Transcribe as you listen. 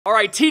All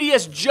right,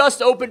 TDS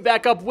just opened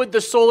back up with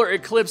the Solar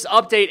Eclipse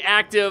update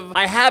active.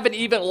 I haven't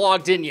even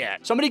logged in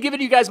yet. So I'm gonna give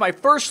you guys my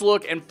first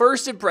look and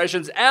first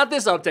impressions at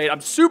this update.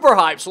 I'm super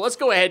hyped, so let's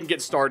go ahead and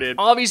get started.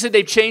 Obviously,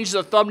 they've changed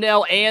the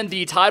thumbnail and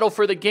the title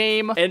for the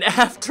game. And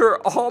after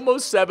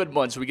almost 7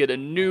 months, we get a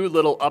new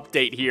little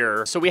update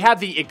here. So we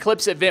have the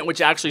Eclipse event, which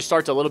actually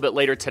starts a little bit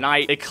later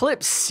tonight.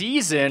 Eclipse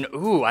season,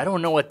 ooh, I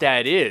don't know what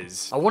that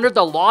is. I wonder if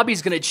the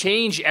lobby's gonna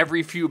change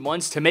every few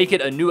months to make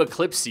it a new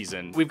Eclipse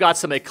season. We've got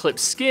some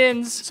Eclipse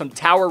skins, some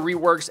tower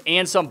reworks,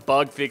 and some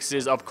bug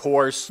fixes, of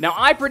course. Now,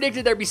 I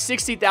predicted there'd be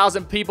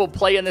 60,000 people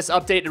playing this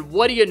update, and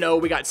what do you know?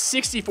 We got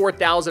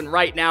 64,000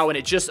 right now, and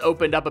it just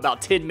opened up about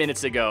 10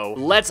 minutes ago.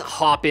 Let's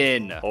hop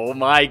in. Oh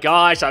my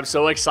gosh, I'm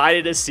so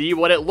excited to see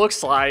what it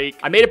looks like.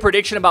 I made a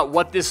prediction about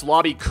what this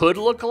lobby could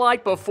look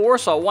like before,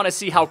 so I want to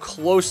see how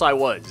close I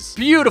was.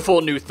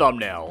 Beautiful new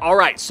thumbnail. All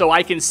right, so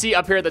I can see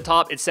up here at the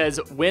top, it says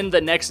when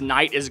the next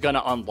night is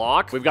gonna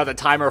unlock. We've got the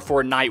timer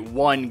for night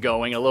 1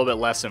 going, a little bit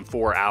less than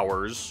 4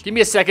 hours. Give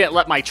me a second,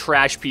 let my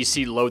trash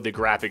PC load the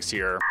graphics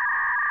here.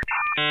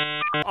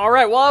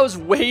 Alright, while I was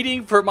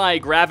waiting for my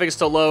graphics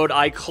to load,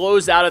 I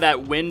closed out of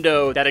that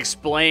window that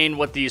explained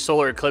what the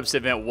Solar Eclipse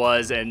event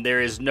was, and there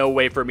is no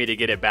way for me to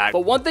get it back.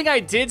 But one thing I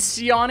did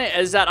see on it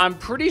is that I'm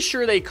pretty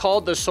sure they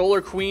called the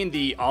Solar Queen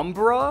the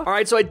Umbra.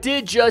 Alright, so I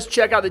did just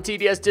check out the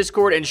TDS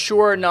Discord, and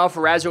sure enough,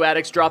 Razzo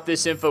Addicts dropped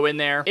this info in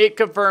there. It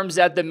confirms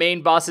that the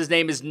main boss's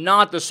name is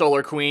not the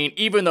Solar Queen,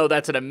 even though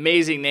that's an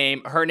amazing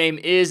name. Her name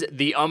is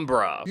the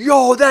Umbra.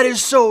 Yo, that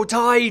is so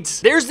tight!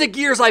 There's the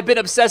gears I've been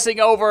obsessing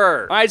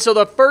over! Alright, so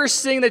the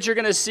first thing that you're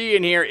gonna see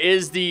in here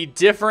is the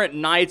different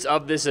nights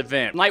of this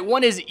event. Night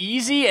 1 is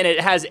easy and it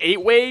has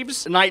 8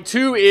 waves. Night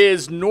 2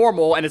 is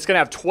normal and it's gonna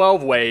have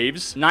 12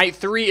 waves. Night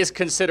 3 is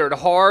considered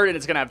hard and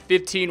it's gonna have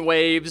 15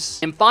 waves.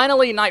 And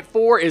finally, night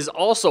 4 is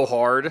also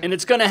hard and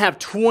it's gonna have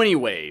 20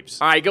 waves.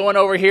 All right, going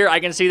over here,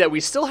 I can see that we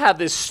still have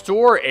this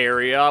store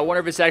area. I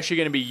wonder if it's actually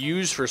gonna be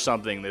used for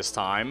something this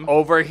time.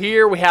 Over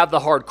here, we have the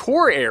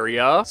hardcore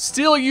area.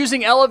 Still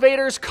using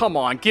elevators? Come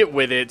on, get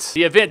with it.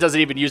 The event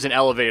doesn't even use an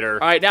elevator.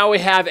 All right, now we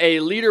have a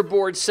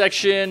leaderboard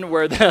section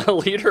where the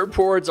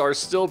leaderboards are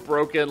still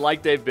broken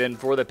like they've been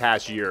for the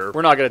past year.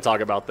 We're not going to talk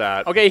about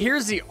that. Okay,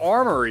 here's the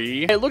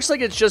armory. It looks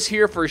like it's just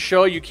here for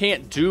show. You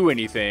can't do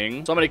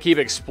anything. So I'm going to keep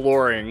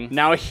exploring.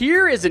 Now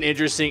here is an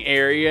interesting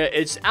area.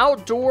 It's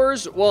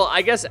outdoors. Well,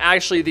 I guess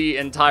actually the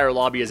entire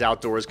lobby is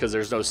outdoors because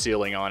there's no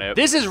ceiling on it.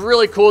 This is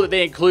really cool that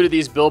they included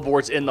these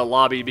billboards in the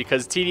lobby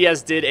because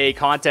TDS did a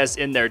contest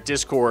in their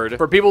Discord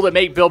for people that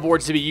make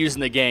billboards to be used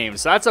in the game.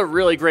 So that's a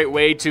really great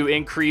way to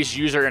increase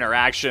user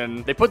interaction.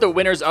 They put the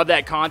winners of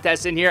that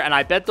contest in here, and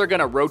I bet they're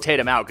gonna rotate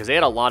them out because they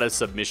had a lot of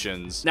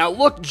submissions. Now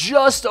look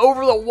just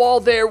over the wall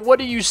there. What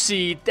do you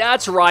see?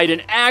 That's right,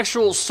 an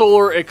actual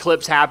solar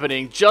eclipse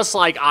happening, just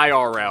like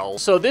IRL.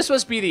 So this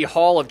must be the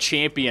Hall of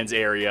Champions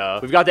area.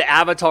 We've got the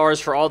avatars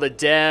for all the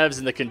devs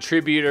and the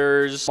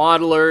contributors,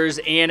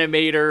 modelers,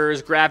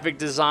 animators, graphic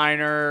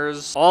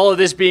designers, all of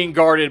this being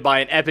guarded by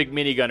an epic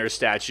minigunner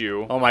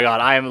statue. Oh my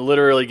god, I am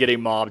literally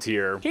getting mobbed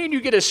here. Can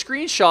you get a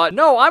screenshot?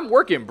 No, I'm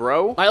working,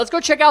 bro. All right, let's go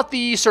check out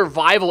the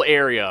survival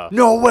area.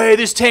 No way,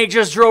 this tank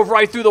just drove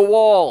right through the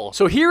wall.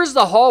 So here's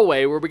the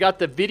hallway where we got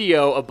the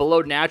video of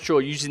Below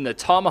Natural using the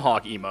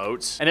tomahawk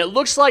emotes. And it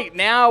looks like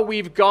now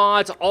we've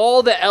got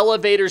all the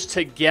elevators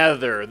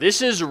together.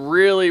 This is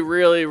really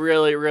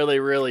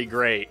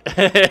great.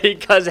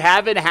 Because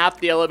having half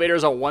the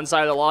elevators on one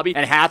side of the lobby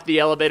and half the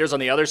elevators on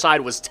the other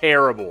side was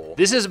terrible.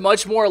 This is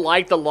much more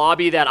like the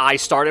lobby that I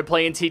started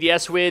playing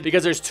TDS with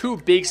because there's 2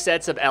 big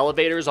sets of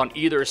elevators on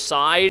either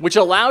side, which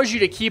allows you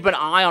to keep an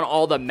eye on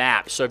all the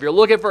maps. So if you're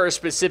looking for a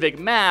specific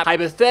map,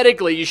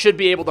 hypothetically, you should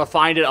be able to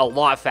find it a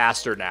lot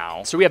faster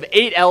now. So we have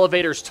 8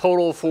 elevators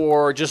total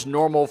for just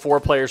normal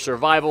 4-player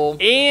survival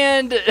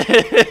and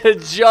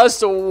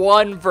just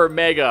 1 for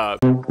Mega.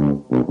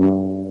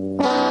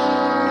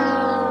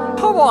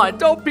 Come on,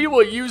 don't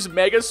people use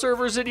mega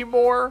servers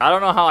anymore? I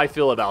don't know how I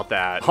feel about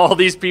that. All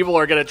these people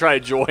are gonna try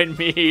to join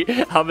me.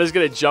 I'm just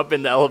gonna jump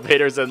in the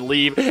elevators and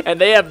leave, and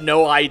they have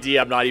no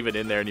idea I'm not even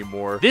in there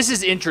anymore. This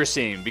is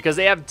interesting because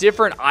they have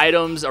different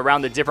items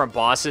around the different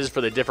bosses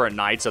for the different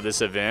nights of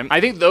this event.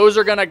 I think those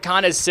are gonna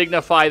kind of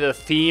signify the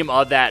theme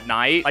of that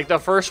night. Like the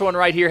first one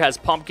right here has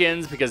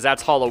pumpkins because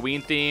that's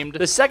Halloween themed.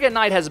 The second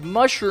night has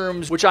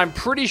mushrooms, which I'm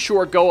pretty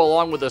sure go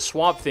along with the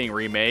Swamp Thing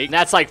remake. And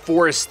that's like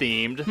forest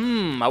themed.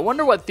 I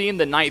wonder what theme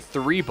the night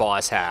 3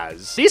 boss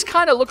has. These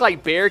kind of look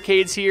like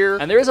barricades here,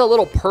 and there is a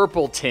little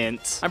purple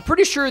tint. I'm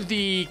pretty sure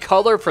the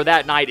color for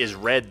that night is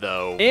red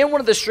though. And one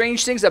of the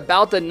strange things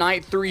about the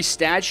night 3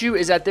 statue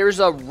is that there's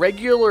a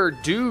regular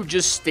dude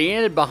just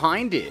standing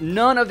behind it.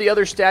 None of the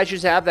other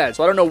statues have that,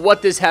 so I don't know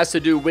what this has to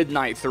do with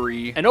night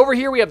 3. And over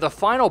here we have the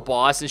final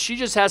boss, and she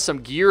just has some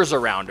gears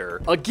around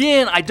her.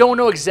 Again, I don't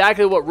know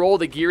exactly what role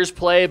the gears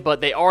play,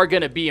 but they are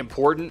going to be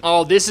important.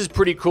 Oh, this is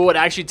pretty cool. It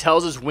actually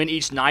tells us when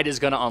each night is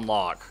going to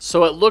unlock.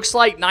 So it looks like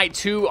like night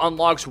 2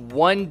 unlocks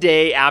 1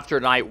 day after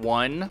night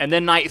 1, and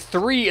then night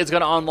 3 is going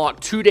to unlock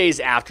 2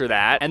 days after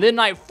that, and then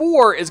night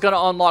 4 is going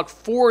to unlock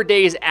 4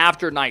 days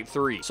after night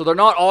 3. So they're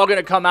not all going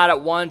to come out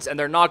at once, and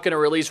they're not going to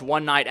release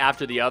one night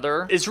after the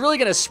other. It's really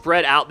going to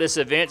spread out this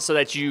event so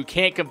that you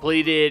can't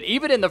complete it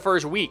even in the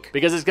first week,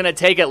 because it's going to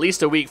take at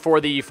least a week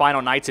for the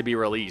final night to be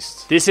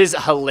released. This is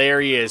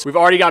hilarious. We've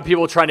already got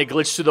people trying to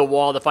glitch through the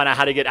wall to find out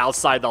how to get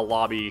outside the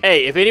lobby.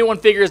 Hey, if anyone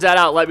figures that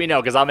out, let me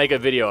know, because I'll make a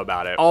video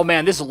about it. Oh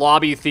man, this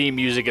lobby theme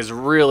music is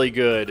really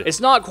good. It's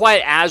not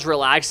quite as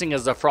relaxing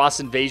as the Frost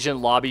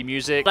Invasion lobby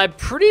music, but I'm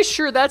pretty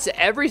sure that's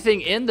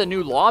everything in the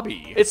new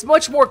lobby. It's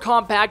much more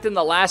compact than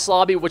the last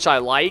lobby, which I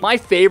like. My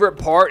favorite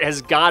part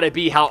has got to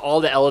be how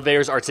all the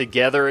elevators are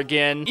together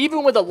again.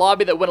 Even with the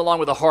lobby that went along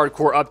with the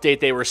hardcore update,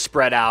 they were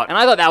spread out, and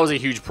I thought that was a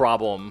huge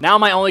problem. Now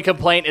my only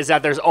complaint is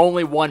that there's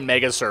only one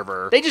mega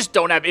server. They just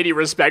don't have any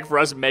respect for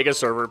us mega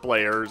server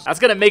players. That's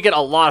gonna make it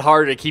a lot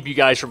harder to keep you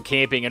guys from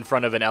camping in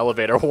front of an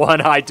elevator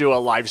when I do a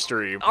live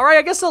stream. All right,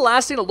 I guess the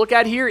last thing to look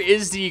at here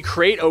is the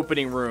crate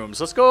opening rooms.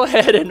 Let's go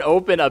ahead and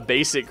open a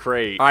basic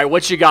crate. All right,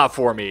 what you got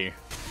for me?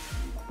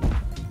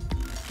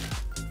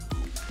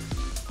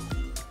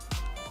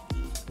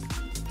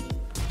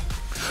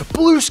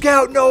 Blue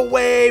Scout, no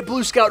way.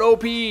 Blue Scout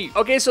OP.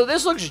 Okay, so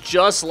this looks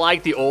just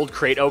like the old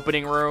crate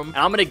opening room, and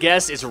I'm gonna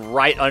guess it's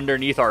right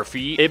underneath our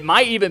feet. It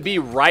might even be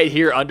right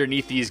here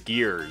underneath these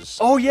gears.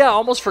 Oh yeah, I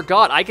almost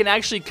forgot. I can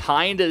actually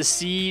kind of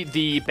see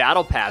the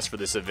battle pass for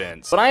this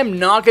event, but I am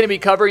not gonna be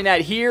covering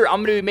that here.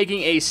 I'm gonna be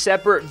making a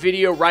separate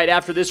video right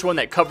after this one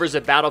that covers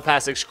the battle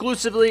pass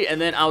exclusively, and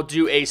then I'll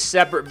do a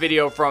separate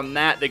video from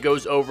that that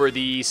goes over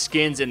the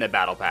skins in the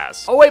battle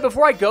pass. Oh wait,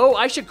 before I go,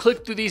 I should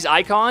click through these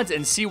icons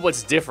and see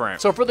what's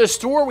different. So for the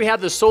store, we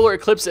have the Solar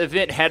Eclipse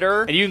event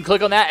header, and you can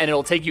click on that and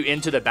it'll take you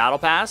into the battle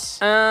pass.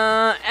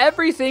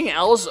 Everything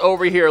else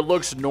over here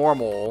looks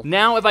normal.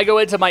 Now, if I go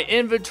into my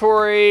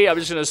inventory, I'm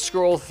just gonna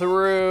scroll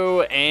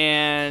through,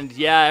 and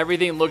yeah,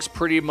 everything looks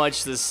pretty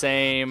much the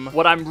same.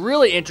 What I'm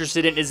really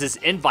interested in is this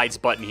invites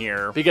button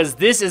here, because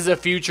this is the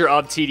future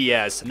of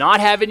TDS. Not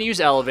having to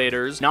use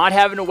elevators, not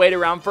having to wait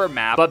around for a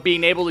map, but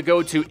being able to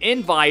go to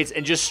invites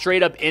and just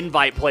straight up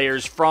invite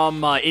players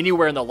from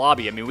anywhere in the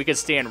lobby. I mean, we could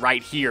stand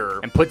right here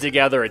and put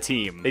together a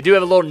team. They do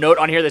have a little note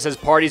on here that says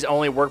parties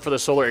only work for the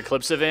Solar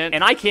Eclipse event,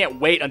 and I can't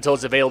wait until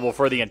it's available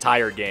for the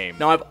entire game.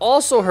 Now, I've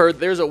also heard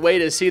there's a way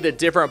to see the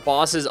different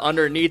bosses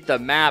underneath the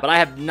map, but I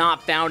have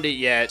not found it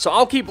yet. So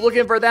I'll keep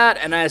looking for that,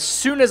 and as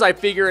soon as I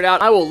figure it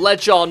out, I will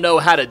let y'all know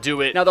how to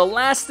do it. Now, the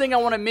last thing I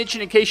want to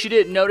mention, in case you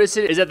didn't notice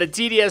it, is that the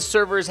TDS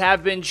servers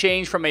have been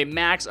changed from a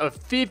max of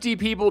 50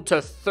 people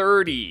to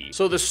 30.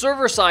 So the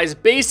server size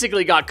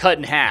basically got cut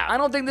in half. I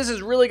don't think this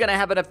is really going to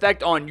have an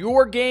effect on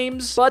your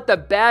games, but the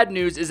bad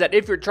news is that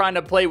if you're trying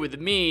to play with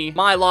me,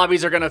 my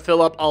lobbies are going to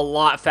fill up a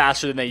lot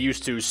faster than they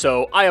used to,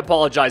 so I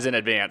apologize in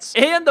advance.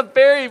 And the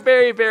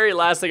very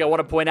last thing I want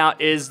to point out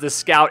is the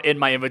scout in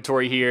my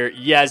inventory here.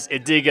 Yes,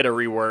 it did get a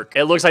rework.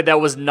 It looks like that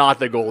was not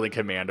the Golden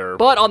Commander.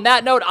 But on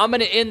that note, I'm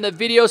going to end the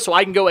video so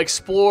I can go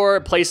explore,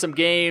 play some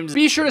games.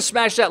 Be sure to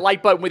smash that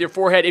like button with your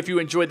forehead if you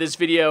enjoyed this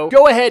video.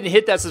 Go ahead and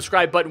hit that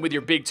subscribe button with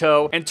your big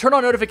toe, and turn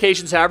on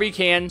notifications however you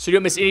can so you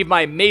don't miss any of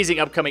my amazing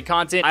upcoming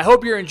content. I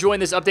hope you're enjoying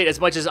this update as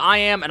much as I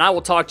am, and I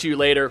will talk to you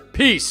later.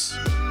 Peace.